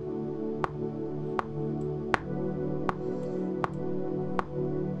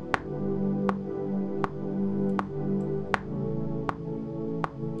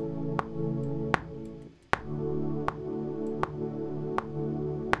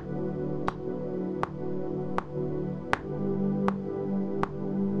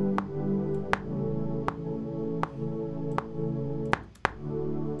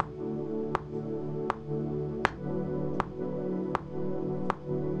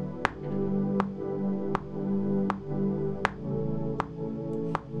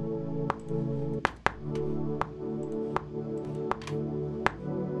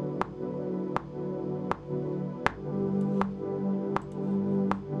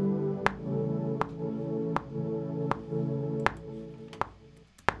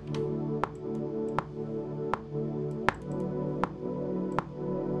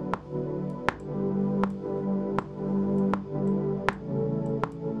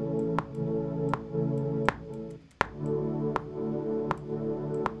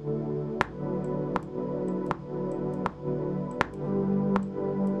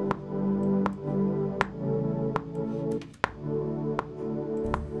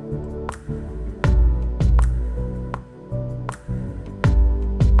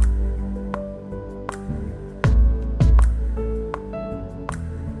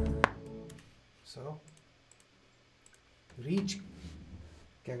 रीच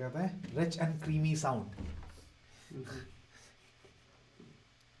क्या कहते हैं, रिच एंड क्रीमी साउंड,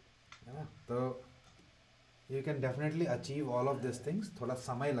 है ना। तो you can definitely achieve all of this things. थोड़ा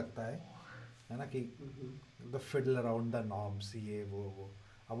समय लगता है ना, कि the fiddle around the knobs, ये वो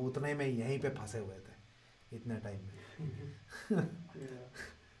अब उतने में यहीं पे फंसे हुए थे इतने टाइम में।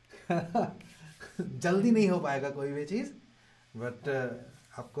 जल्दी नहीं हो पाएगा कोई भी चीज़, बट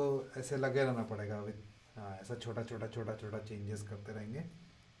आपको ऐसे लगे रहना पड़ेगा। हाँ, ऐसा छोटा छोटा चेंजेस करते रहेंगे,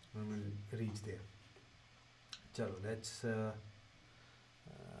 रीच देयर। चलो लेट्स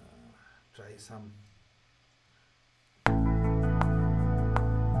ट्राई सम।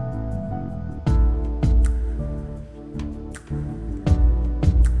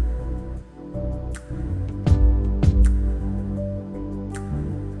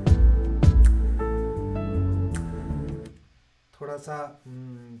 थोड़ा सा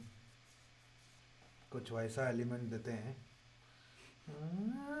कुछ वैसा एलिमेंट देते हैं,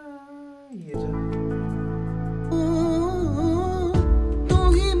 ये जो तू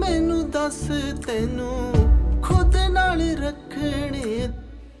ही मैनू दस तेनू खुद नाल रखने,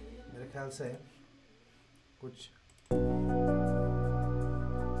 मेरे ख्याल से कुछ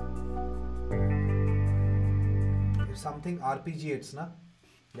something arpeggiates na,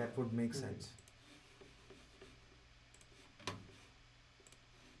 that would make sense.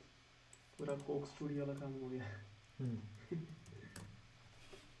 पूरा कोक स्टूडियो वाला काम हो गया.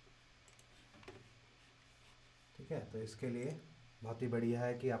 ठीक है, तो इसके लिए बहुत ही बढ़िया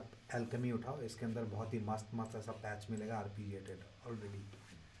है कि आप एल्केमी उठाओ, इसके अंदर बहुत ही मस्त मस्त ऐसा पैच मिलेगा आरपीजिएटेड ऑलरेडी,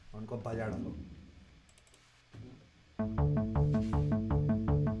 उनको बजा डालो.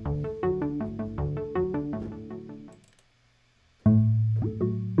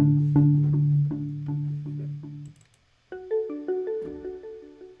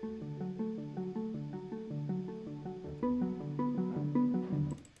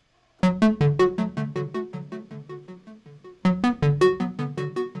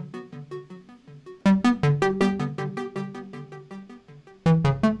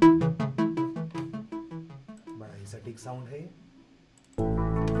 साउंड है ये.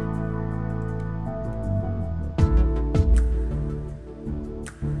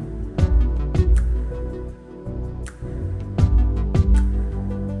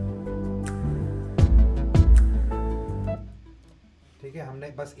 ठीक है, हमने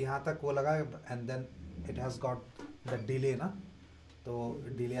बस यहाँ तक वो लगा and then it has got the delay ना, तो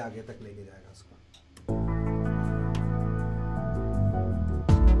डिले आगे तक लेके जाएगा उसको.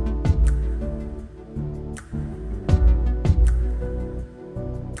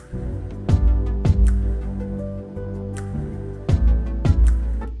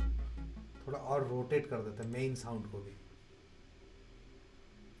 रोटेट कर देते हैं मेन साउंड को भी.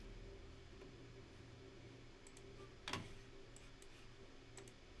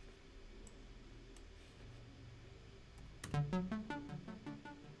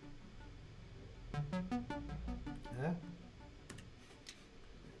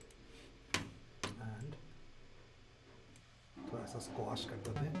 एंड थोड़ा सा स्क्वाश कर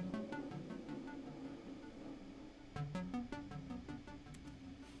देते हैं.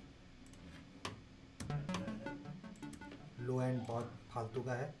 लो एंड बहुत फालतू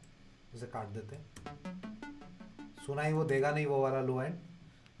का है, उसे काट देते हैं. सुनाई वो देगा नहीं वो वाला लो एंड,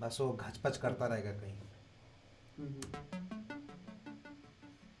 बस वो घचपच करता रहेगा कहीं.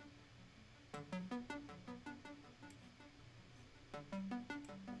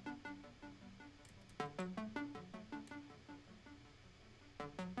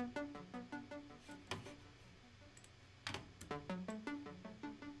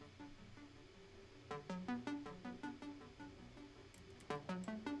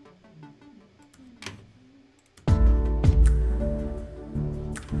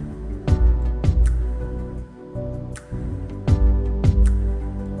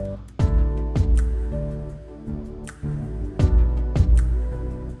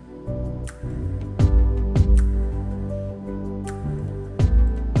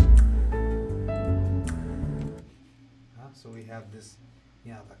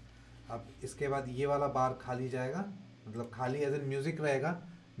 यहाँ तक. अब इसके बाद ये वाला बार खाली जाएगा, मतलब खाली एज इन म्यूजिक रहेगा,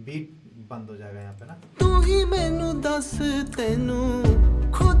 बीट बंद हो जाएगा यहाँ पे ना. तू ही मैनू दस तेनू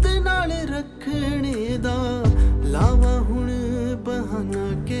खुद नाल रखने दा लावा हुण बहाना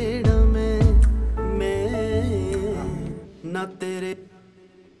केड़ा मैं ना तेरे.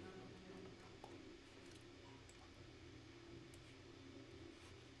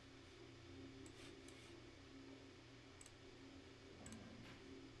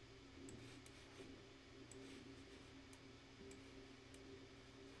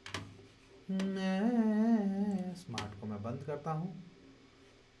 स्मार्ट को मैं बंद करता हूँ,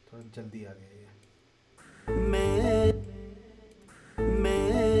 थोड़ा जल्दी आ गया ये. मैं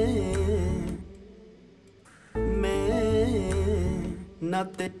ना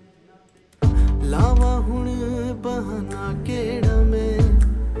ते लावा हुण बहाना केड़ा मैं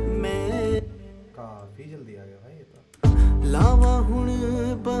काफी जल्दी आ गया भाई ये तो. लावा हुण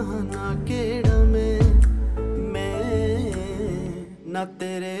बहाना केड़ा मैं ना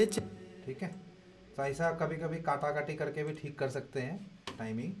तेरे. ठीक है, तो ऐसा कभी कभी काटा काटी करके भी ठीक कर सकते हैं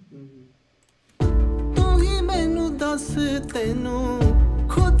टाइमिंग. तू ही मैनू दस तेनू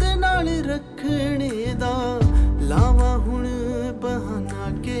खुद नाल रखने दा लावा हुण बहाना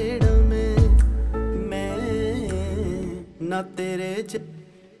केड़ा मैं ना तेरे.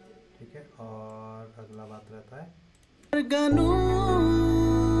 ठीक है, और अगला बात रहता है गनू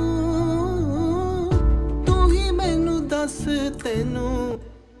तू ही मैनू दस तेनू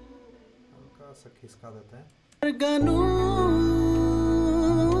खिसका देता है. गनू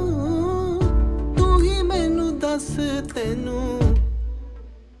तू ही मैनू दस तेनू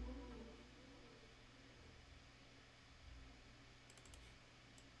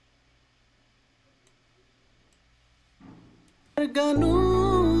गनू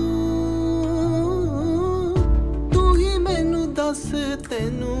तू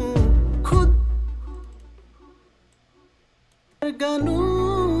ਤੈਨੂੰ ਖੁਦ ਗਾਨੂੰ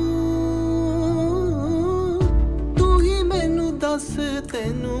ਤੂੰ ਹੀ ਮੈਨੂੰ ਦੱਸ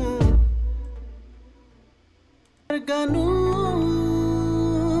ਤੈਨੂੰ ਗਾਨੂੰ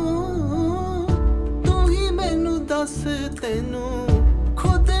ਤੂੰ ਹੀ ਮੈਨੂੰ ਦੱਸ ਤੈਨੂੰ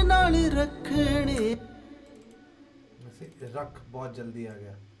ਖੁਦ ਨਾਲ ਰੱਖਣੇ रख बहुत जल्दी आ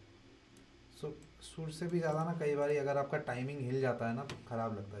गया। सो सुर से भी ज़्यादा ना कई बार अगर आपका टाइमिंग हिल जाता है ना तो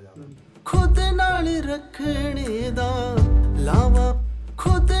खराब लगता है ज़्यादा। खुद नाल रखने दा लावा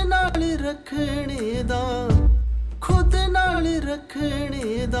खुद नाल रखने दा खुद नाल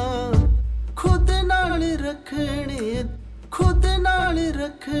रखने दा खुद नाल रखने खुद नाल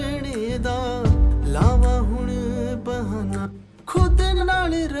रखने दा लावा हुण बहाना खुद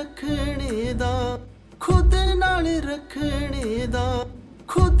नाल रखने दा खुद नाल रखने दा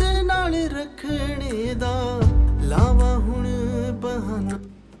खुद नाल रखने दा लावा हुण बहाना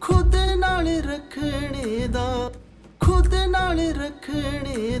खुद नाल रखने दा खुद नाल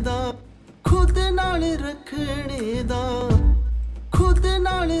रखने दा खुद नाल रखने दा खुद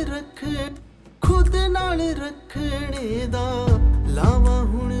नाल रख खुद नाल रखने दा लावा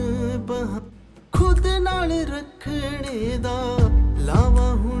हुण बहाना खुद नाल रखने दा लावा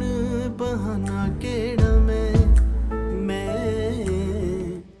हुण बहाना केड़ा मैं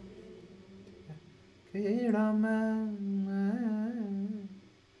केड़ा मैं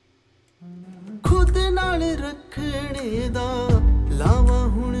खुद नाल रखने दा लावा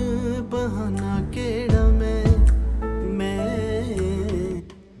हुण बहाना केड़ा मैं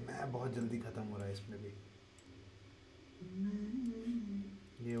बहुत जल्दी खत्म हो रहा है इसमें भी।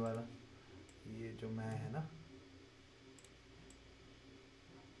 ये वाला ये जो मैं है ना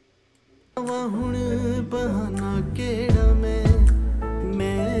हुण बहाना केड़ा मैं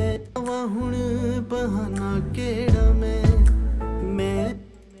हुण बहाना केड़ा मैं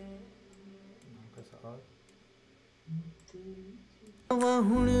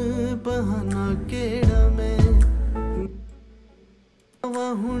हुण बहाना केड़ा मैं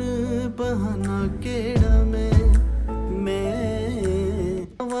हुण बहाना केड़ा मैं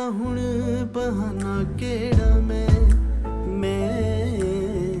हुण बहाना केड़ा मैं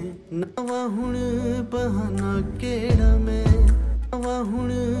नवा हुण बहाना केड़ा मैं नवा हुण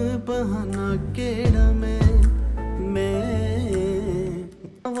बहाना केड़ा मैं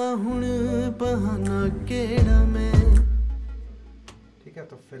नवा हुण बहाना केड़ा मैं। ठीक है,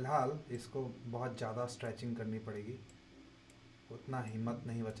 तो फिलहाल इसको बहुत ज़्यादा स्ट्रेचिंग करनी पड़ेगी, उतना हिम्मत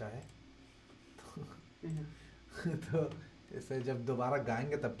नहीं बचा है तो इसे जब दोबारा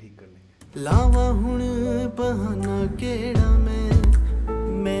गाएंगे तब ठीक कर लेंगे। लावा हुण बहाना केड़ा मैं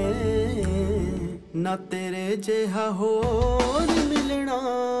ना तेरे जिहा होर मिलना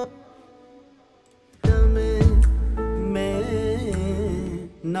मैं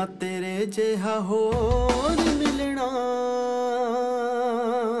ना तेरे जिहा होर मिलना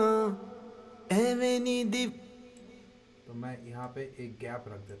एवें नी दी। तो मैं यहाँ पे एक गैप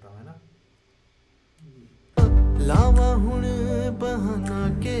रख देता हूँ, है ना। लावा हुण बहाना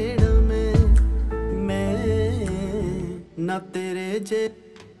केड़ा मैं ना तेरे जे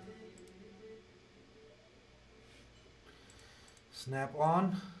स्नैप ऑन।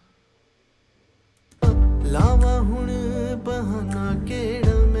 लावा हुण बहाना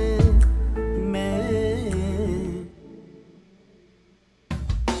केड़ा मैं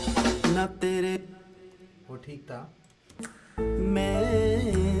ना तेरे वो ठीक था। मैं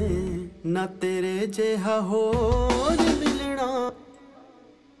ना तेरे जिहा होर मिलना।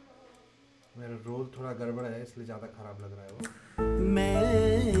 मेरा रोल थोड़ा गड़बड़ है इसलिए ज़्यादा खराब लग रहा है वो। मैं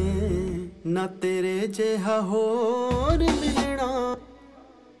ना तेरे जिहा होर मिलना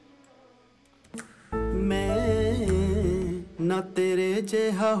मैं ना तेरे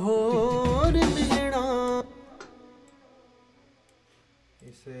जिहा होर मिलना।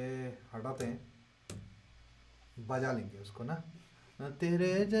 इसे हटाते हैं, बजा लेंगे उसको ना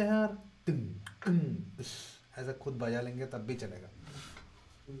तेरे जहर ऐसा खुद बजा लेंगे तब भी चलेगा।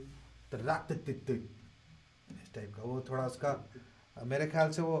 इस टाइप का वो थोड़ा उसका मेरे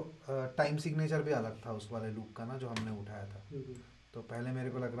ख्याल से वो टाइम सिग्नेचर भी अलग था उस वाले लूप का ना जो हमने उठाया था। तो पहले मेरे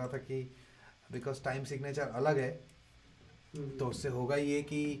को लग रहा था कि बिकॉज टाइम सिग्नेचर अलग है तो उससे होगा ये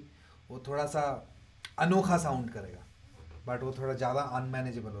कि वो थोड़ा सा अनोखा साउंड करेगा, बट वो थोड़ा ज़्यादा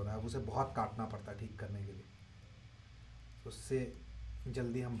अनमैनेजेबल हो रहा है, उसे बहुत काटना पड़ता है ठीक करने के लिए। तो उससे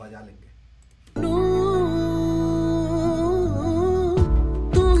जल्दी हम बजा लेंगे।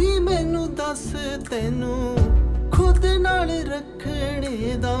 तू ही मैनू दस तैनू खुद नाल रखने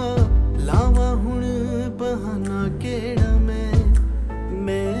दा लावा हुण बहाना केड़ा मैं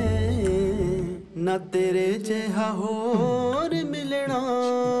ना तेरे जिहा होर मिले देना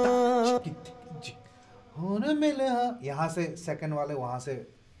होने मिले हाँ, यहाँ से सेकंड वाले वहाँ से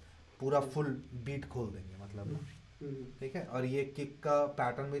पूरा फुल बीट खोल देंगे मतलब ना, ठीक है। और ये किक का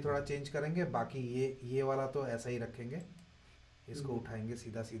पैटर्न भी थोड़ा चेंज करेंगे, बाकी ये वाला तो ऐसा ही रखेंगे, इसको उठाएंगे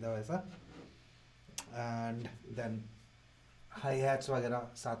सीधा सीधा वैसा, एंड देन हाई हैट्स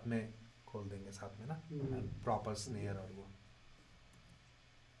वगैरह साथ में खोल देंगे साथ में ना, एंड प्रॉपर स्नेयर और वो,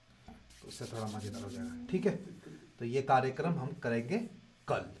 तो उससे थोड़ा मजेदार हो जाएगा, ठीक है। तो ये कार्यक्रम हम करेंगे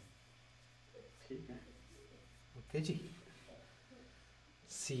कल, ठीक है, okay ji.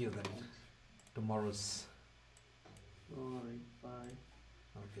 C you then tomorrow's, alright, bye.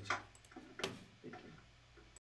 Okay ji.